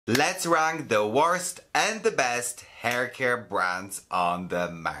Let's rank the worst and the best hair care brands on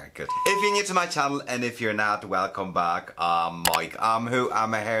the market. If you're new to my channel and if you're not, welcome back. I'm Mike. I'm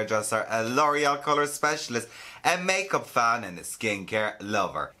a hairdresser, a L'Oreal colour specialist, a makeup fan and a skincare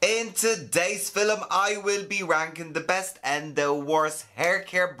lover. In today's film, I will be ranking the best and the worst hair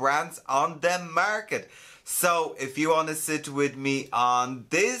care brands on the market. So if you want to sit with me on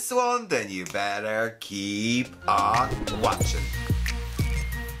this one, then you better keep on watching.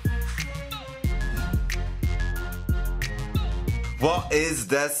 What is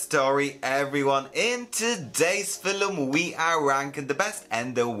the story, everyone? In today's film, we are ranking the best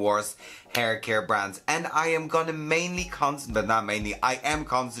and the worst hair care brands, and I am gonna I am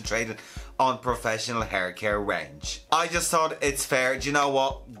concentrated on professional hair care range. I just thought it's fair. Do you know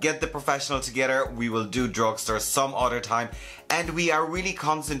what? Get the professional together. We will do drugstore some other time, and we are really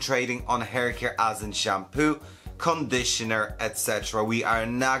concentrating on hair care as in shampoo, conditioner, etc. We are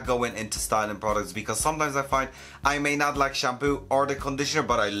not going into styling products because sometimes I find I may not like shampoo or the conditioner,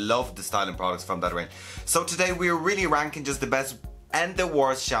 but I love the styling products from that range. So today we're really ranking just the best and the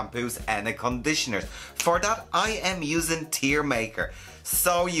worst shampoos and the conditioners. For that, I am using Tear Maker.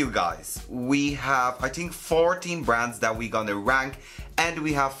 So you guys, we have I think 14 brands that we're gonna rank, and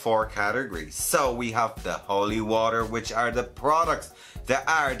we have 4 categories. So we have the holy water, which are the products that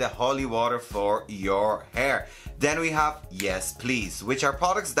are the holy water for your hair. Then we have Yes Please, which are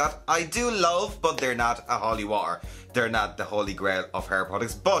products that I do love, but they're not a holy water. They're not the holy grail of hair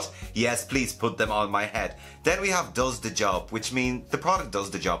products, but yes, please put them on my head. Then we have Does the Job, which means the product does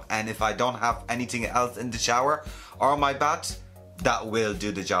the job, and if I don't have anything else in the shower or my bath, that will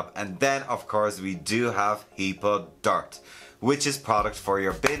do the job. And then of course we do have Hypo Dirt, which is product for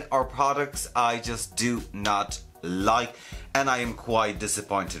your bin or products I just do not like and I am quite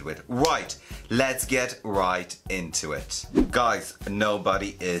disappointed with. Right, let's get right into it. Guys,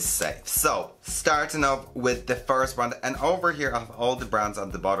 nobody is safe. So starting off with the first brand, and over here I have all the brands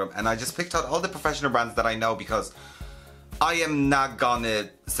on the bottom, and I just picked out all the professional brands that I know because I am not gonna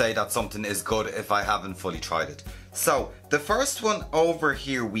say that something is good if I haven't fully tried it. So the first one over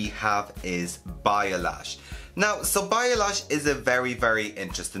here we have is Biolash. Now, so Biolash is a very, very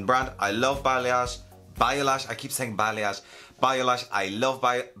interesting brand. I love Biolash. I keep saying Biolash. I love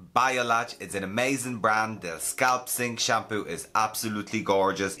Biolash. It's an amazing brand. The Scalp Sync shampoo is absolutely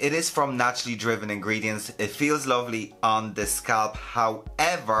gorgeous. It is from naturally driven ingredients. It feels lovely on the scalp.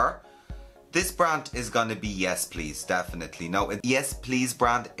 However, this brand is gonna be Yes Please, definitely. No, Yes Please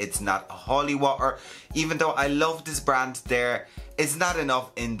brand, it's not holy water. Even though I love this brand there, it's not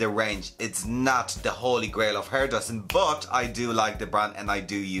enough in the range. It's not the holy grail of hairdressing, but I do like the brand and I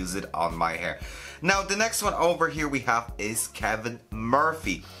do use it on my hair. Now, the next one over here we have is Kevin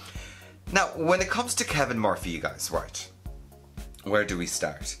Murphy. Now, when it comes to Kevin Murphy, you guys, right, where do we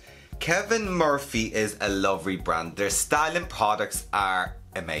start? Kevin Murphy is a lovely brand. Their styling products are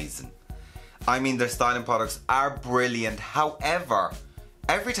amazing. I mean, their styling products are brilliant. However,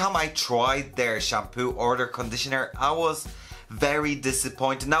 every time I tried their shampoo or their conditioner, I was very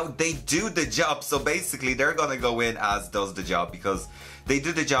disappointed. Now, they do the job, so basically they're gonna go in as Does the Job because they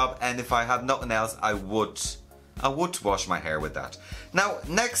do the job, and if I had nothing else, I would wash my hair with that. Now,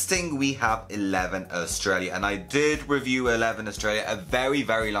 next thing we have 11 Australia, and I did review 11 Australia a very,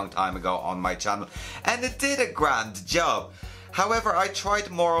 very long time ago on my channel, and it did a grand job. However, I tried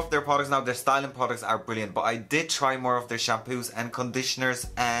more of their products. Now, their styling products are brilliant, but I did try more of their shampoos and conditioners,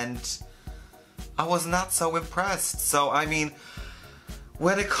 and I was not so impressed. So, I mean,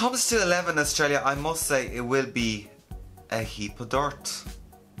 when it comes to 11 Australia, I must say it will be a Hypo Dirt.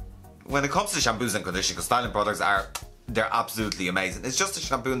 When it comes to shampoos and conditioners, because styling products they're absolutely amazing. It's just the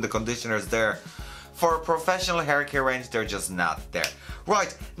shampoo and the conditioners there. For a professional hair care range, they're just not there.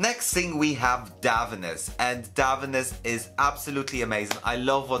 Right, next thing we have Davines, and Davines is absolutely amazing. I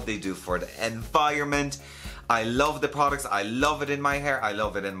love what they do for the environment. I love the products. I love it in my hair. I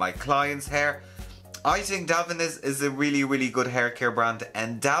love it in my clients' hair. I think Davines is a really, really good hair care brand,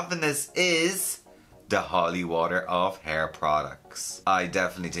 and Davines is the holy water of hair products. I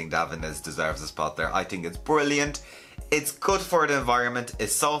definitely think Davines deserves a spot there. I think it's brilliant. It's good for the environment.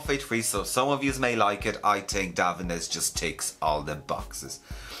 It's sulfate free, so some of you may like it. I think Davines just ticks all the boxes.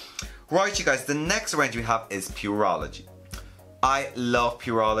 Right, you guys, the next range we have is Pureology. I love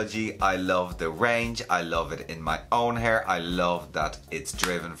Pureology. I love the range. I love it in my own hair. I love that it's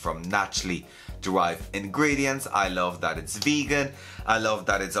driven from naturally derived ingredients. I love that it's vegan. I love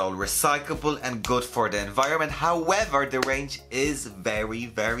that it's all recyclable and good for the environment. However, the range is very,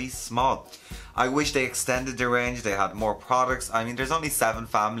 very small. I wish they extended the range. They had more products. I mean, there's only 7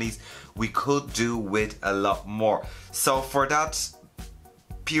 families. We could do with a lot more. So for that,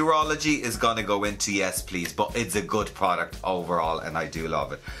 Pureology is gonna go into yes please, but it's a good product overall and I do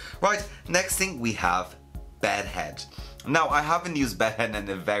love it. Right, next thing we have Bedhead. Now I haven't used Bedhead in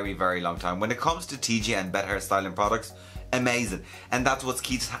a very long time. When it comes to TG and bed hair styling products, amazing, and that's what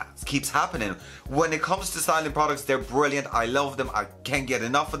keeps happening. When it comes to styling products, they're brilliant. I love them, I can't get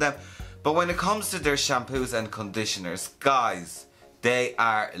enough of them. But when it comes to their shampoos and conditioners, guys, they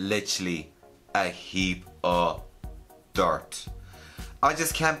are literally a heap of dirt. I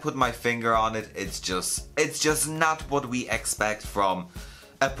just can't put my finger on it. It's just not what we expect from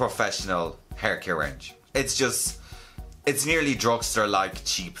a professional hair care range. It's nearly drugstore-like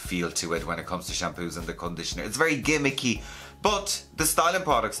cheap feel to it when it comes to shampoos and the conditioner. It's very gimmicky, but the styling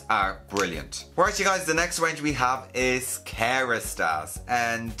products are brilliant. Right, you guys, the next range we have is Kerastase,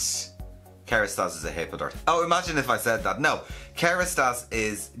 and Kerastase is a heap of dirt. Oh, imagine if I said that. No, Kerastase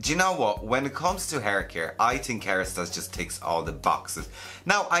is, do you know what? When it comes to hair care, I think Kerastase just ticks all the boxes.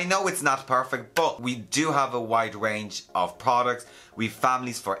 Now, I know it's not perfect, but we do have a wide range of products. We have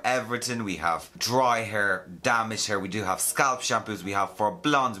families for everything. We have dry hair, damaged hair. We do have scalp shampoos. We have for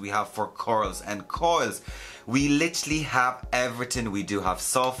blondes. We have for curls and coils. We literally have everything. We do have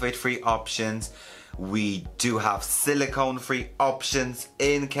sulfate-free options. We do have silicone-free options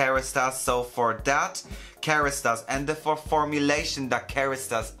in Kerastase. So for that, Kerastase, and for formulation that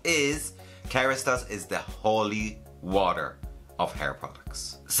Kerastase is the holy water of hair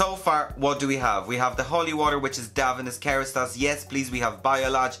products. So far, what do we have? We have the holy water, which is Davines, Kerastase, yes please. We have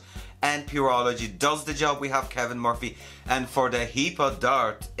Biolage and Pureology does the job. We have Kevin Murphy, and for the heap of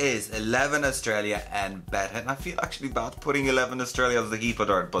dirt is 11 Australia and Bedhead. I feel actually bad putting 11 Australia as the heap of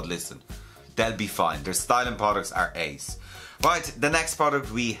dirt, but listen, they'll be fine. Their styling products are ace. Right, the next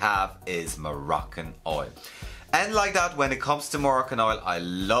product we have is Moroccan Oil. And like that, when it comes to Moroccan Oil, I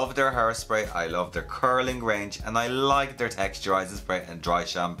love their hairspray, I love their curling range, and I like their texturizing spray and dry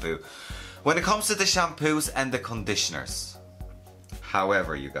shampoo. When it comes to the shampoos and the conditioners,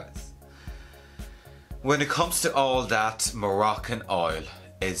 however, you guys, when it comes to all that, Moroccan Oil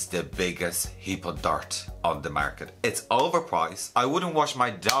is the biggest heap of dirt on the market. It's overpriced. I wouldn't wash my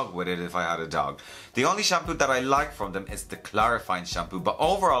dog with it if I had a dog. The only shampoo that I like from them is the clarifying shampoo, but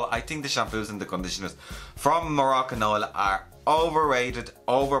overall I think the shampoos and the conditioners from Moroccan Oil are overrated,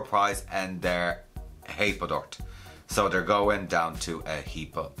 overpriced, and they're a heap of dirt. So they're going down to a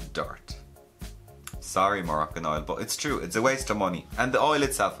heap of dirt. Sorry Moroccan Oil, but it's true, it's a waste of money. And the oil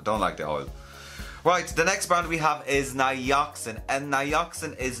itself, I don't like the oil. Right, the next brand we have is Nioxin, and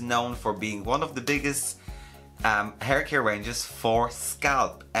Nioxin is known for being one of the biggest hair care ranges for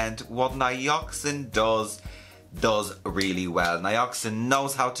scalp, and what Nioxin does really well. Nioxin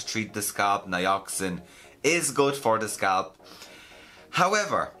knows how to treat the scalp. Nioxin is good for the scalp.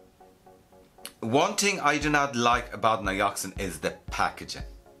 However, one thing I do not like about Nioxin is the packaging.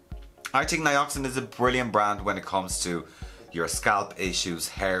 I think Nioxin is a brilliant brand when it comes to your scalp issues,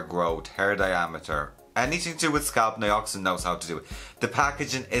 hair growth, hair diameter, anything to do with scalp. Nioxin knows how to do it. The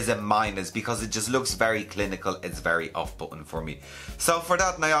packaging is a minus because it just looks very clinical. It's very off-putting for me. So for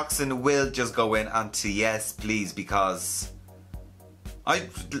that, Nioxin will just go in onto yes please, because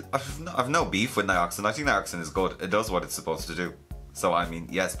I've no beef with Nioxin. I think Nioxin is good. It does what it's supposed to do. So I mean,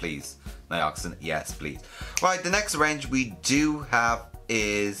 yes please. Nioxin, yes please. Right, the next range we do have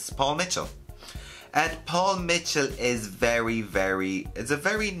is Paul Mitchell. And Paul Mitchell is it's a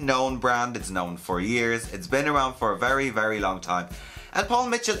very known brand. It's known for years. It's been around for a very long time. And Paul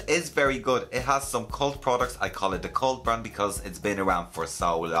Mitchell is very good. It has some cult products. I call it the cult brand because it's been around for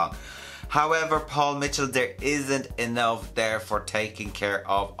so long. However, Paul Mitchell, there isn't enough there for taking care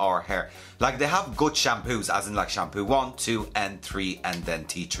of our hair. Like, they have good shampoos, as in like shampoo 1, 2, and 3, and then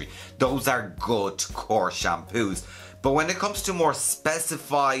tea tree. Those are good core shampoos. But when it comes to more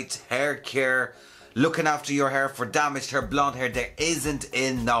specified hair care, looking after your hair for damaged hair, blonde hair, there isn't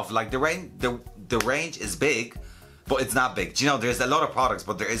enough. Like, the range is big, but it's not big. Do you know, there's a lot of products,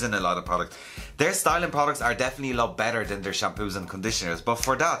 but there isn't a lot of products. Their styling products are definitely a lot better than their shampoos and conditioners. But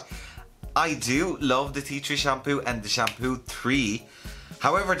for that, I do love the tea tree shampoo and the shampoo 3.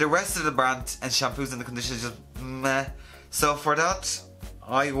 However, the rest of the brand and shampoos and the conditioners just meh. So for that,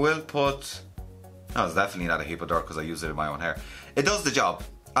 I will put... No, it's definitely not a heap of dirt because I use it in my own hair. It does the job.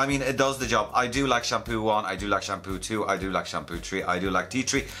 I mean, it does the job. I do like shampoo 1, I do like shampoo 2, I do like shampoo 3, I do like tea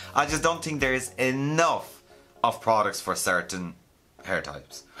tree. I just don't think there is enough of products for certain hair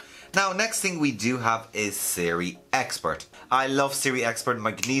types. Now, next thing we do have is Siri Expert. I love Siri Expert.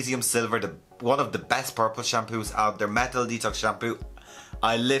 Magnesium Silver, one of the best purple shampoos out there. Metal Detox Shampoo.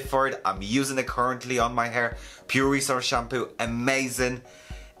 I live for it. I'm using it currently on my hair. Pure Resource Shampoo. Amazing.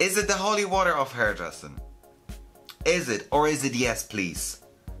 Is it the holy water of hairdressing? Is it? Or is it yes please?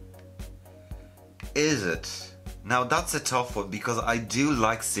 is it? Now that's a tough one because I do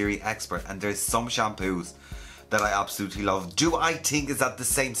like Siri Expert and there's some shampoos that I absolutely love. Do I think it's at the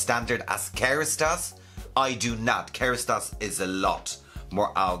same standard as Kerastase? I do not. Kerastase is a lot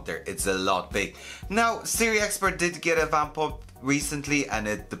more out there. It's a lot big. Now, Siri Expert did get a vamp up recently and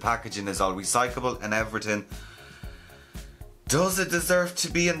the packaging is all recyclable and everything. Does it deserve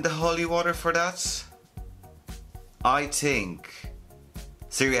to be in the holy water for that? I think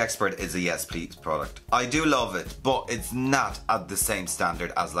Siri Expert is a yes please product. I do love it, but it's not at the same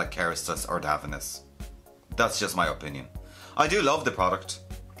standard as like Kerastase or Davines. That's just my opinion. I do love the product.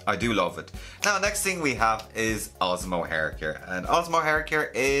 I do love it. Now, next thing we have is Osmo Hair Care. And Osmo Hair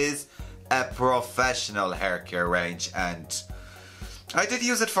Care is a professional hair care range. And I did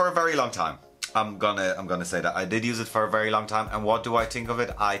use it for a very long time. I'm gonna say that. I did use it for a very long time. And what do I think of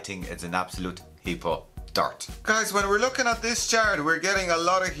it? I think it's an absolute heap of dirt. Guys, when we're looking at this chart, we're getting a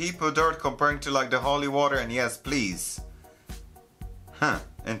lot of heap of dirt comparing to like the holy water and yes please. Huh,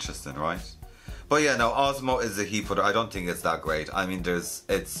 interesting, right? But yeah, no, Osmo is a heap of dirt. I don't think it's that great. I mean, it's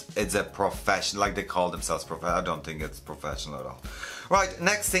a professional, like they call themselves professional. I don't think it's professional at all. Right,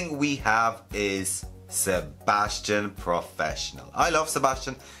 next thing we have is Sebastian Professional. I love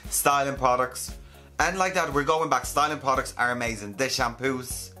Sebastian styling products, and like that, we're going back. Styling products are amazing. The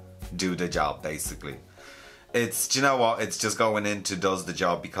shampoos do the job basically. It's, do you know what? It's just going into does the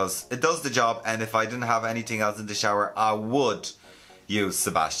job because it does the job. And if I didn't have anything else in the shower, I would use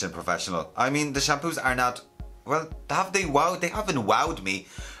Sebastian Professional. I mean, the shampoos are not, well, have they wowed? They haven't wowed me,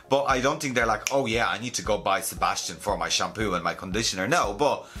 but I don't think they're like, oh yeah, I need to go buy Sebastian for my shampoo and my conditioner. No,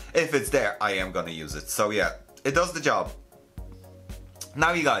 but if it's there, I am gonna use it. So yeah, it does the job.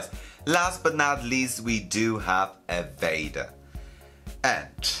 Now you guys, last but not least, we do have Aveda.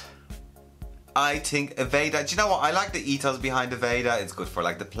 And I think Aveda, do you know what? I like the ethos behind Aveda. It's good for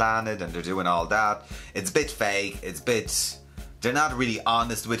like the planet and they're doing all that. It's a bit fake, it's a bit, they're not really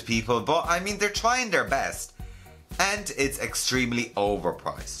honest with people, but I mean, they're trying their best. And it's extremely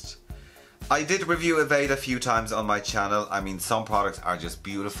overpriced. I did review Aveda a few times on my channel. I mean, some products are just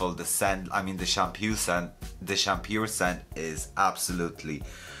beautiful. The scent, I mean, the shampoo scent is absolutely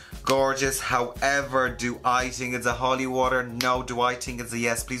gorgeous. However, do I think it's a holy water? No. Do I think it's a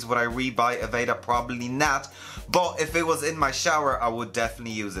yes please? Would I rebuy Aveda? Probably not. But if it was in my shower, I would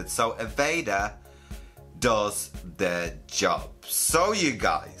definitely use it. So Aveda does the job. So you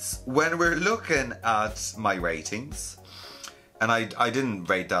guys, when we're looking at my ratings, and I didn't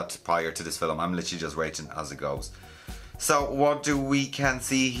rate that prior to this film, I'm literally just rating as it goes. So what do we can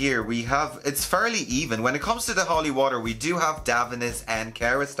see here? We have, it's fairly even. When it comes to the holy water, we do have Davines and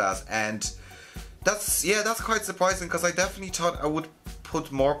Kerastase, and that's quite surprising because I definitely thought I would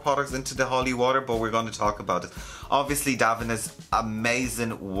put more products into the holy water, but we're going to talk about it. Obviously, Davines,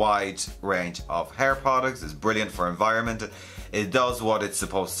 amazing wide range of hair products, is brilliant for environment. It does what it's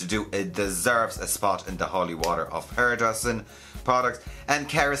supposed to do. It deserves a spot in the holy water of hairdressing products. And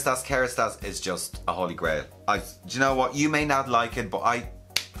Kerastase is just a holy grail. Do you know what? You may not like it, but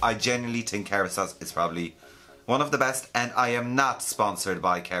I genuinely think Kerastase is probably one of the best, and I am not sponsored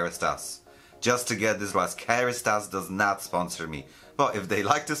by Kerastase. Just to get this right, Kerastase does not sponsor me. But if they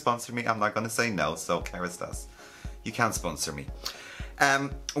like to sponsor me, I'm not going to say no. So Kerastase, you can sponsor me.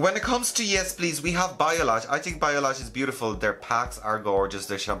 When it comes to yes please, we have Biolage. I think Biolage is beautiful. Their packs are gorgeous.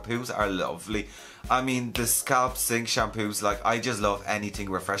 Their shampoos are lovely. I mean, the scalp sync shampoos, like, I just love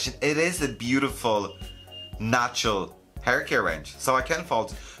anything refreshing. It is a beautiful natural hair care range, so I can't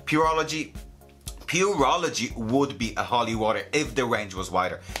fault. Pureology would be a holy water if the range was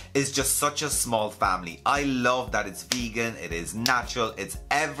wider. It's just such a small family. I love that it's vegan, it is natural, it's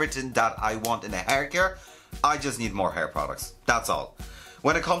everything that I want in a hair care. I just need more hair products, that's all.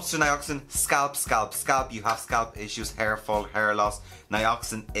 When it comes to Nioxin, scalp, you have scalp issues, hair fall, hair loss,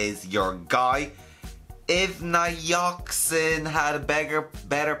 Nioxin is your guy. If Nioxin had a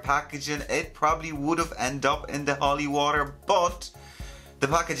better packaging, it probably would have ended up in the holy water, but the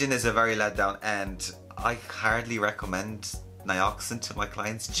packaging is a very letdown, and I hardly recommend Nioxin to my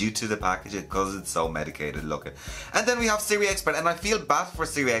clients due to the packaging because it's so medicated looking. And then we have Siri Expert, and I feel bad for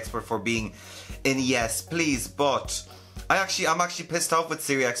Siri Expert for being in yes please, but I'm actually pissed off with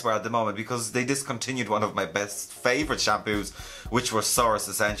Siri Expert at the moment because they discontinued one of my best favorite shampoos, which was Source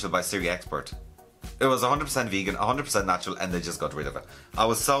Essential by Siri Expert. It was 100% vegan, 100% natural, and they just got rid of it. I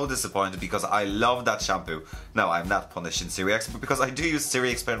was so disappointed because I love that shampoo. No, I'm not punishing Siri Expert because I do use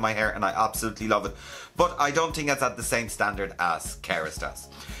Siri Expert in my hair and I absolutely love it. But I don't think it's at the same standard as Kerastase.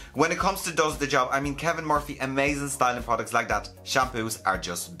 When it comes to does the job, I mean, Kevin Murphy, amazing styling products like that. Shampoos are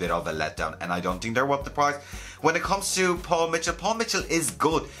just a bit of a letdown, and I don't think they're worth the price. When it comes to Paul Mitchell is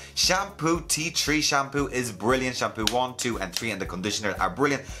good. Shampoo, tea tree shampoo is brilliant. Shampoo 1, 2 and 3 and the conditioner are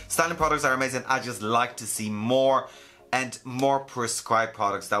brilliant. Styling products are amazing. I just like to see more and more prescribed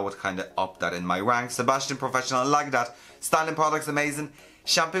products that would kind of up that in my rank. Sebastian Professional, like that. Styling products amazing.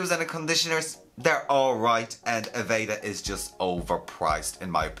 Shampoos and the conditioners, they're alright, and Aveda is just overpriced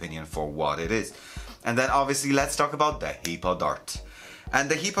in my opinion for what it is. And then obviously let's talk about the HippoDirt. And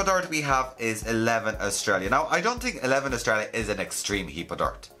the HippoDirt we have is 11 Australia. Now I don't think 11 Australia is an extreme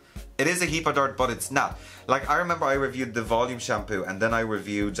HippoDirt. It is a HippoDirt, but it's not. Like, I remember I reviewed the volume shampoo, and then I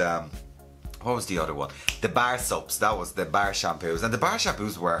reviewed what was the other one? The bar soaps. That was the bar shampoos, and the bar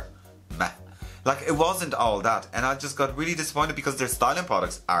shampoos were meh. Like, it wasn't all that, and I just got really disappointed because their styling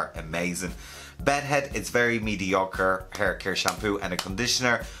products are amazing. Bedhead, it's very mediocre hair care shampoo and a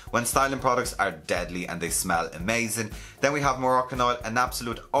conditioner, when styling products are deadly and they smell amazing. Then we have Moroccan Oil, an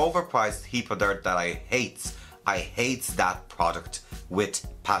absolute overpriced HippoDirt that I hate. I hate that product with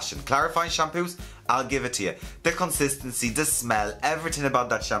passion. Clarifying shampoos, I'll give it to you. The consistency, the smell, everything about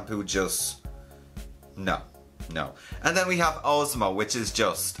that shampoo, just no. And then we have Osmo, which is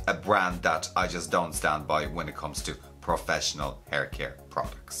just a brand that I just don't stand by when it comes to professional hair care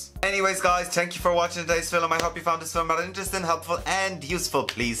products. Anyways guys, thank you for watching today's film. I hope you found this film interesting, helpful and useful.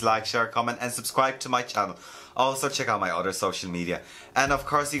 Please like, share, comment and subscribe to my channel. Also check out my other social media. And of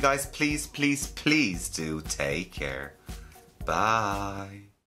course you guys, please do take care. Bye.